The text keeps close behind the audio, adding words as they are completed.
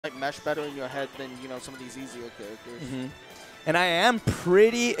might mesh better in your head than, you know, some of these easier characters. And I am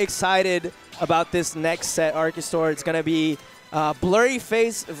pretty excited about this next set, Arkestor. It's going to be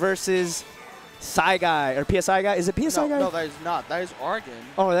Blurryface versus Psy Guy, or PSI Guy. Is it PSI Guy? No, that is not. That is Argen.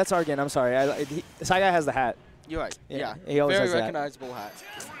 Oh, that's Argen. I'm sorry. Psy Guy has the hat. You're right. Yeah. He always Very has recognizable hat.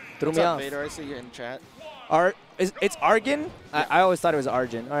 Threw What's me up, off. Vader? I see you in chat. It's Argen? Yeah. I always thought it was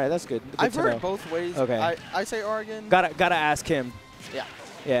Argen. All right, that's good. I've heard both ways. Okay. I say Argen. Gotta ask him. Yeah.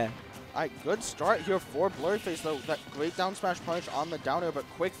 Yeah. All right, good start here for Blurryface, though. That great down smash punish on the down air, but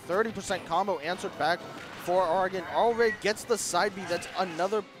quick 30% combo answered back for Argen. Already gets the side B. That's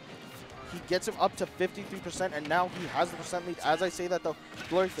another. He gets him up to 53%, and now he has the percent lead. As I say that, though,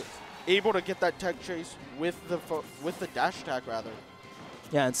 Blurryface able to get that tech chase with the dash attack, rather.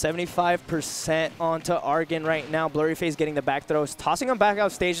 Yeah, and 75% onto Argen right now. Blurryface getting the back throws. Tossing him back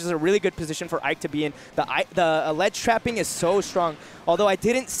out stage is a really good position for Ike to be in. The ledge trapping is so strong. Although I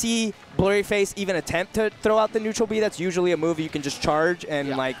didn't see Blurryface even attempt to throw out the neutral B. That's usually a move you can just charge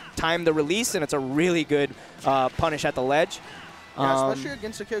and like time the release, and it's a really good punish at the ledge. Yeah, especially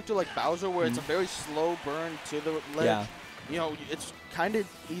against a character like Bowser, where it's a very slow burn to the ledge. Yeah. You know, it's kind of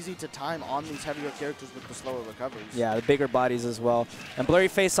easy to time on these heavier characters with the slower recoveries. Yeah, the bigger bodies as well. And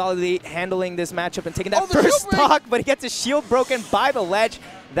Blurryface solidly handling this matchup and taking that first stock, but he gets his shield broken by the ledge.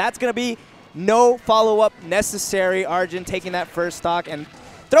 That's going to be no follow-up necessary. Argen taking that first stock and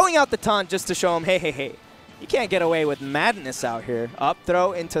throwing out the taunt just to show him, hey, hey, hey, you can't get away with madness out here. Up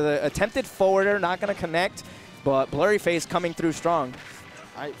throw into the attempted forwarder, not going to connect, but Blurryface coming through strong.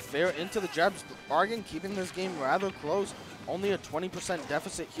 All right, fair into the jabs. Argen keeping this game rather close. Only a 20%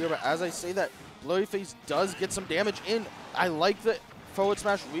 deficit here, but as I say that, Blurryface does get some damage in. I like the forward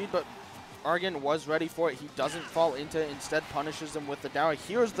smash read, but Argen was ready for it. He doesn't fall into it, instead punishes him with the down.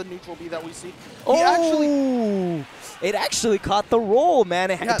 Here's the neutral B that we see. It actually caught the roll, man.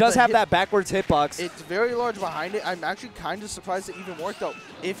 It does have that backwards hitbox. It's very large behind it. I'm actually kind of surprised it even worked, though.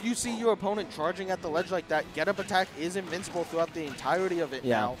 If you see your opponent charging at the ledge like that, get up attack is invincible throughout the entirety of it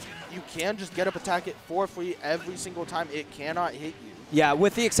now. You can just get up attack it for free every single time. It cannot hit you. Yeah,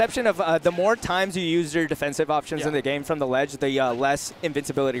 with the exception of the more times you use your defensive options in the game from the ledge, the less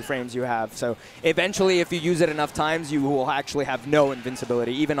invincibility frames you have. So eventually, if you use it enough times, you will actually have no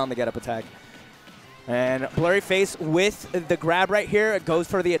invincibility, even on the get-up attack. And Blurryface with the grab right here. It goes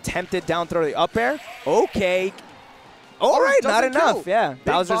for the attempted down throw, the up air. Okay. All right, not enough. Yeah,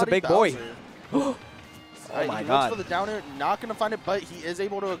 Bowser's a big boy. Oh my God. He looks for the down air, not going to find it, but he is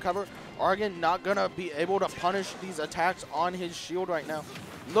able to recover. Argen not going to be able to punish these attacks on his shield right now.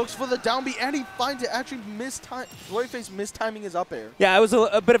 Looks for the down B, and he finds it. Actually, Blurryface mistiming his up air. Yeah, it was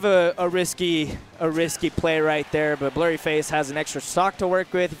a bit of a risky play right there, but Blurryface has an extra stock to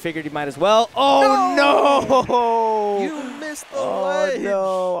work with. He figured he might as well. Oh, no! You missed the ledge.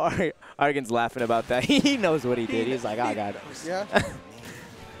 Oh, no. Argen's laughing about that. He knows what he did. He's like, I got it. Yeah.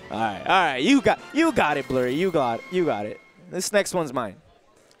 All right. You got it, Blurry. You got it. This next one's mine.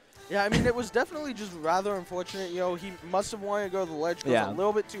 Yeah, I mean, it was definitely just rather unfortunate. You know, he must have wanted to go to the ledge because it was a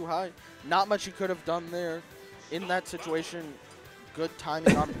little bit too high. Not much he could have done there in that situation. Good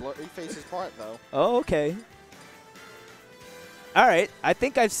timing on Blurryface's part, though. Oh, okay. All right. I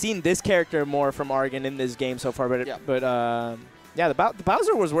think I've seen this character more from Argen in this game so far, but the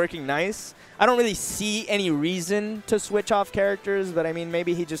Bowser was working nice. I don't really see any reason to switch off characters, but I mean,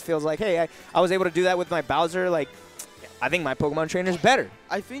 maybe he just feels like, hey, I was able to do that with my Bowser. Like, I think my Pokemon trainer's better.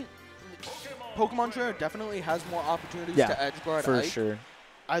 I think Pokemon Trainer definitely has more opportunities to edge guard for Ike, sure.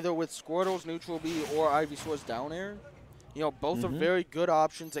 Either with Squirtle's neutral B or Ivysaur's down air. You know, both are very good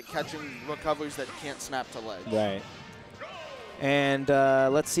options at catching recoveries that can't snap to ledge. Right. And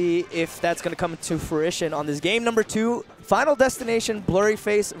let's see if that's going to come to fruition on this game number 2. Final destination,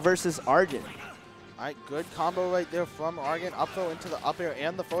 Blurryface versus Argen. All right, good combo right there from Argen. Up throw into the up air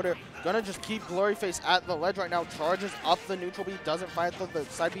and the forward air. Gonna just keep Blurryface at the ledge right now. Charges up the neutral B, doesn't fight the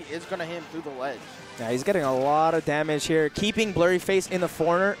side B, is gonna hit him through the ledge. Yeah, he's getting a lot of damage here. Keeping Blurryface in the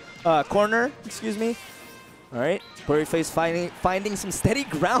corner, excuse me. All right, Blurryface finding some steady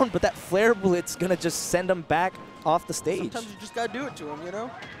ground, but that flare blitz gonna just send him back off the stage. Sometimes you just gotta do it to him, you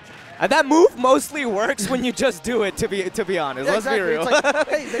know? And that move mostly works when you just do it, to be honest. Yeah, Let's be real. It's like,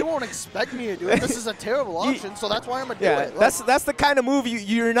 hey, they won't expect me to do it. This is a terrible option, so that's why I'm going to do it. That's the kind of move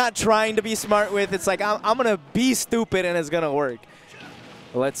you're not trying to be smart with. It's like, I'm going to be stupid and it's going to work.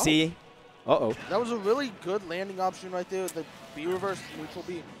 Let's see. Uh-oh. That was a really good landing option right there, the B reverse neutral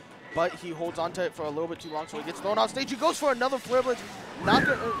B. But he holds on to it for a little bit too long, so he gets thrown off stage. He goes for another flare blitz.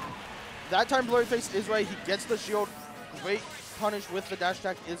 That time Blurryface is right. He gets the shield. Great punish with the dash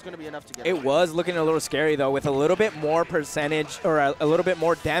attack is going to be enough to get it. It was looking a little scary, though, with a little bit more percentage or a little bit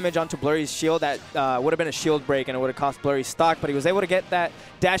more damage onto Blurry's shield. That would have been a shield break, and it would have cost Blurry stock, but he was able to get that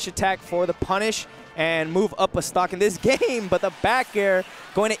dash attack for the punish and move up a stock in this game. But the back air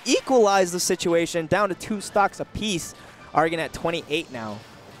going to equalize the situation down to 2 stocks apiece. Argen at 28 now.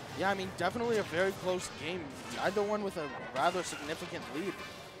 Yeah, I mean, definitely a very close game. Neither one with a rather significant lead.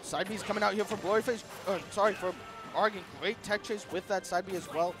 Side B's coming out here for Blurryface. Sorry, for Argen. Great tech chase with that side B as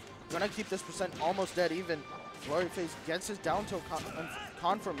well. Gonna keep this percent almost dead even. Blurryface gets his down tilt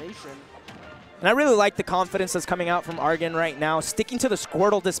confirmation. And I really like the confidence that's coming out from Argen right now. Sticking to the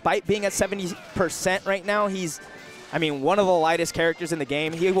Squirtle despite being at 70% right now. He's, I mean, one of the lightest characters in the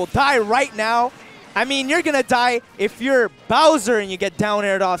game. He will die right now. I mean, you're going to die if you're Bowser and you get down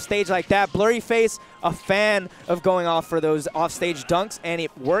aired off stage like that. Blurryface, a fan of going off for those offstage dunks, and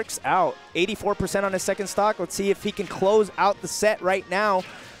it works out. 84% on his second stock. Let's see if he can close out the set right now.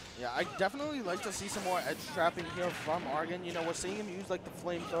 Yeah, I definitely like to see some more edge trapping here from Argen. You know, we're seeing him use like the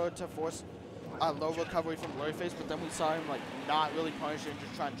flamethrower to force low recovery from Blurryface, but then we saw him like not really punish and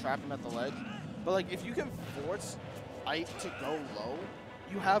just try and trap him at the ledge. But like if you can force Ike to go low,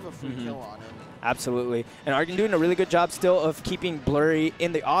 you have a free kill on him. Absolutely. And Argen doing a really good job still of keeping Blurry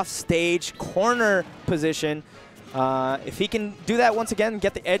in the off-stage corner position. If he can do that once again,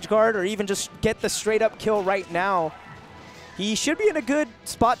 get the edge guard, or even just get the straight-up kill right now, he should be in a good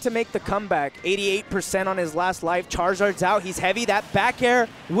spot to make the comeback. 88% on his last life. Charizard's out. He's heavy. That back air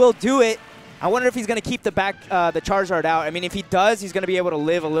will do it. I wonder if he's going to keep the Charizard out. I mean, if he does, he's going to be able to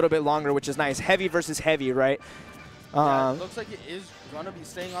live a little bit longer, which is nice. Heavy versus heavy, right? Yeah, it looks like it is going to be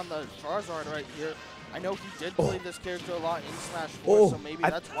staying on the Charizard right here. I know he did play this character a lot in Smash 4, so maybe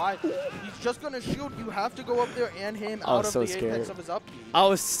that's why. He's just going to shield. You have to go up there and him out of the apex of his up B. I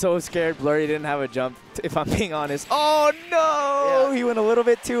was so scared Blurry didn't have a jump, if I'm being honest. Oh, no! Yeah. He went a little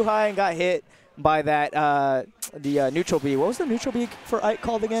bit too high and got hit by that, the neutral B. What was the neutral B for Ike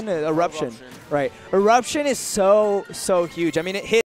called again? Eruption. Right. Eruption is so huge. I mean, it hit